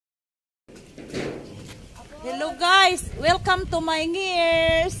Hello guys, welcome to my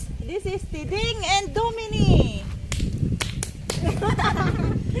ears. This is Tiding and Domini.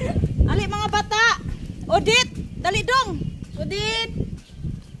 Ali mga bata. Odit, dali dong. Odit.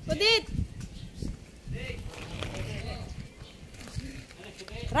 Odit.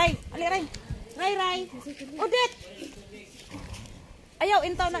 Ray, ali Ray. Ray. Odit. Ayaw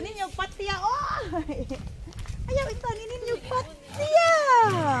intaw na ninyo patiya. Oh. Ayaw intaw na ninyo patiya.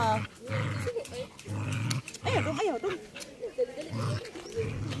 Ayaw dong.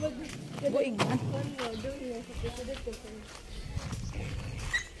 Buing.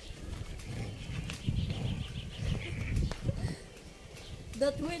 The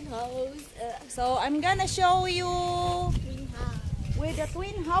twin house. So I'm gonna show you with the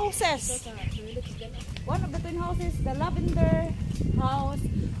twin houses. One of the twin houses, the lavender house,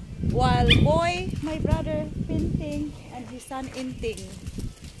 while boy, my brother, painting and his son inting.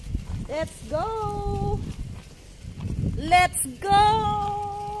 Let's go! Let's go!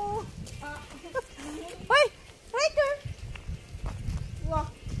 Hoy! Riker! Wow!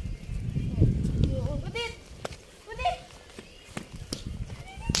 Pudit! Pudit!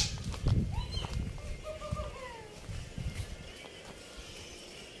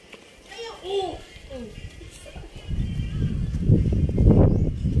 Ayaw!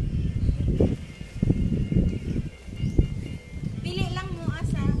 Pili lang mo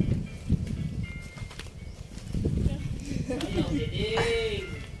asa.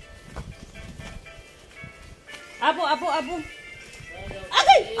 Abo.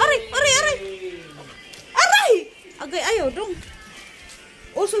 Agay! Aray! Agay, ayaw dong.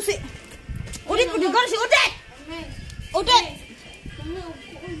 O, susi. Udit, udigar si Udet! Udet!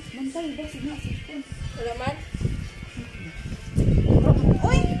 Mantay ba si Nasipon? Alaman?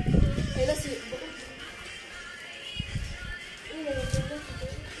 Uy! Ay, nasi.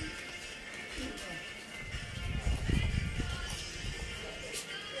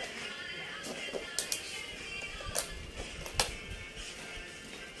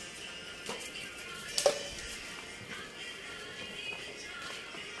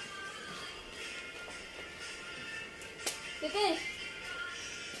 Okay.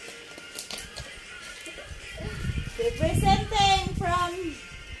 Representing from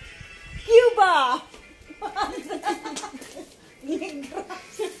Cuba.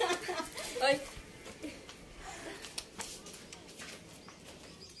 Ay.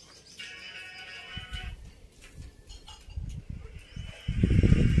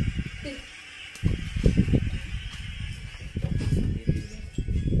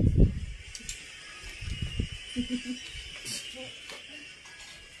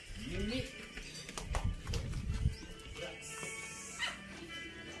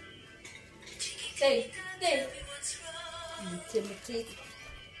 Stay. Timothy.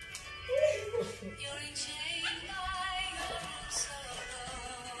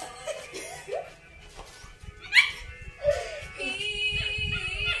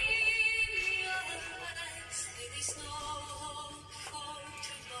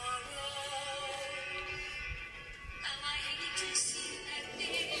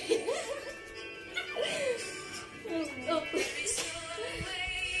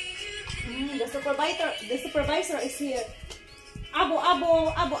 The supervisor is here. Abo.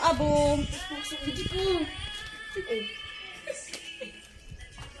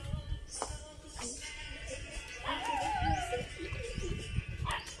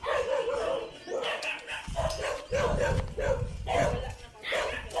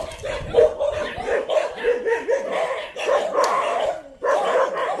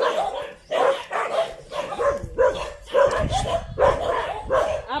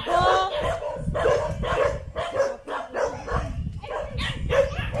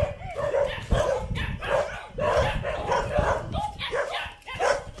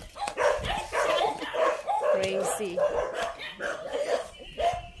 Crazy.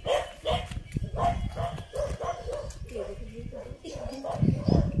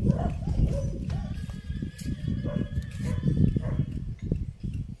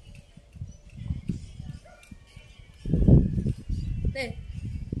 Stay.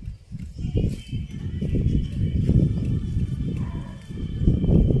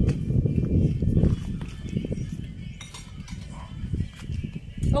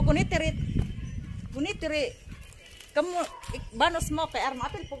 O kunitiri kamu banos mo kay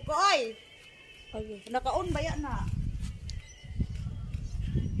armatil pug ko ay. Okay. Nakaon baya na.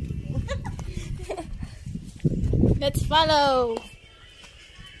 Let's follow.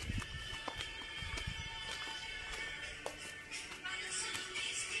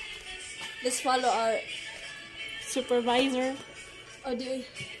 Let's follow our supervisor. Oh,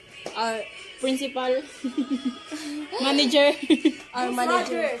 Our principal. Manager. Our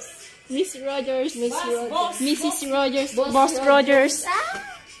manager. Miss Rogers. Boss. Mrs. Rogers. Boss Rogers.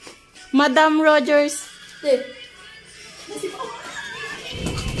 Madam Rogers.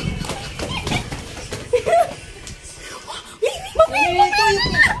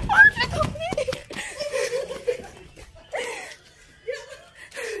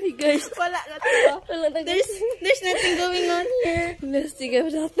 Guys, Wala na to. There's nothing going on here. let's think of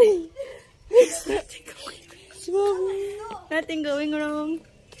nothing. Nothing going wrong.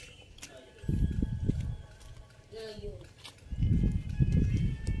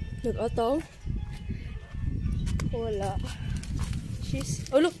 Look, Otto. Wala.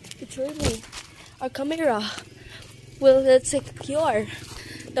 Oh look, it's raining. Our camera will secure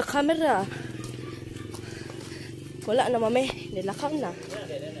the camera. Wala na mame, nilakaw na.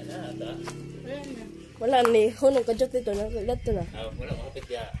 Wala ni hunong kajot dito na dito na. Wala makapit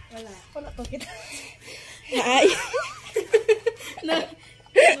ya. Wala ko kita. Ay. No.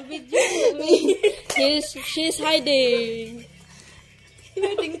 She's hiding.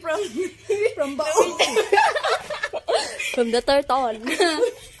 Hiding from bao. From the turtle.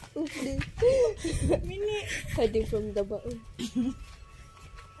 Hiding from the bao.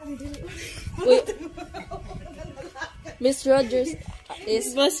 Wait. Miss Rogers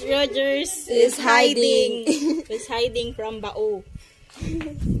is Boss Rogers is hiding. is hiding from bao.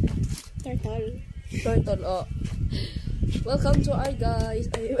 Turtle. Oh. Welcome to our guys.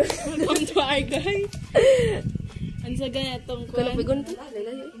 Welcome to our guys. Ang sa ganitong Kano kwan. pigon to?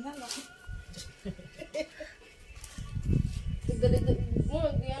 Lalayo.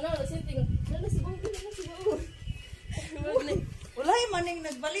 Wala yung maning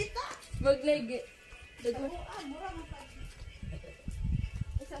nagbalita. Maglagi.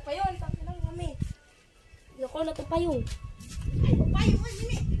 Isa pa yun. Tapos lang kami. Ako na ito pa yun. Ay, papayo mo yun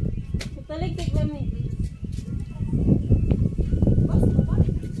eh. Taligtik ba mi? Bas, papayo.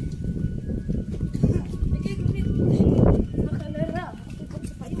 Lagay ko rin. Makalera. Ako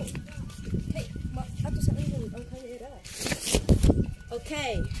sa payo. Hey, ato sa kayo ang kalera.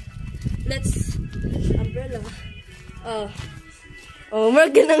 Okay. Let's umbrella.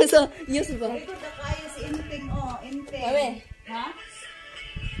 Marag ganang sa news ba? Ito na kayo si Inting, oh, Inting. Mami. Ha?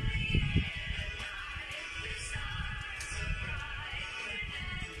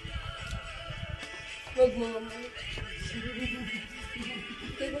 Wag mo naman.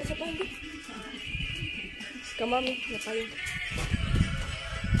 Okay, wala sa payo. Kamami, na payo.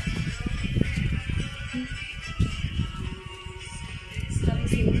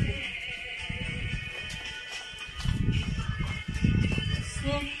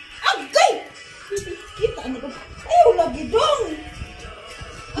 Agay! Kita ano ko? Ayaw lagi dong!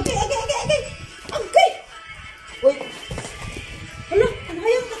 Agay! Agay! Uy! Hala! Ano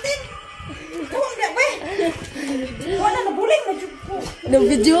hayang katin? Tawag na ba? Wala na buling na dyan ko. Anong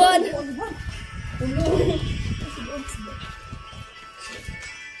videoan?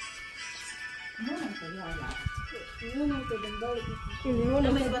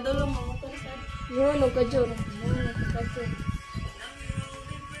 May padulong mo motor sa. Yun, ka dyan.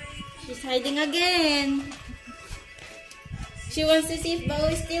 She's hiding again. She wants to see if Bao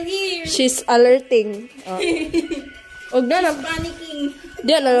is still here. She's alerting. Huwag na lang. Panicking.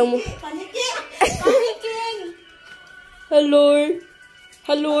 Diyan na lang mo. Paniki! Panicking. Hello.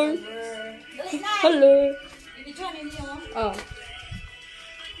 Hello. Dali na! Hello. Ibidyoan ninyo. Ah.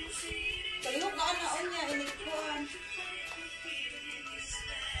 Kalihok ka na niya, inikuan.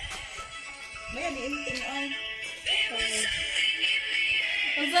 Maya ni Inting ay.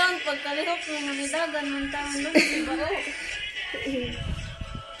 Kung saan pagkalihok ng namidagan ng taon doon si Bao.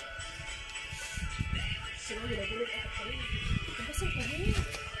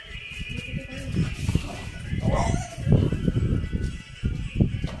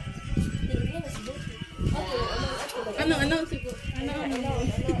 Ano siguro? Ano?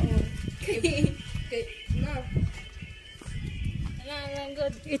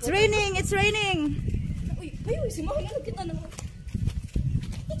 Good. It's raining! It's raining! Uy, kayo, si Mahal na kita na.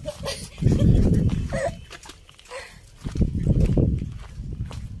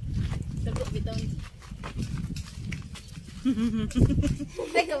 Dapat bitaw.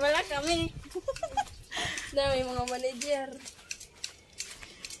 Teka, wala kami. Na may mga manager.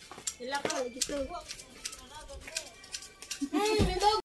 Sila ka, dito.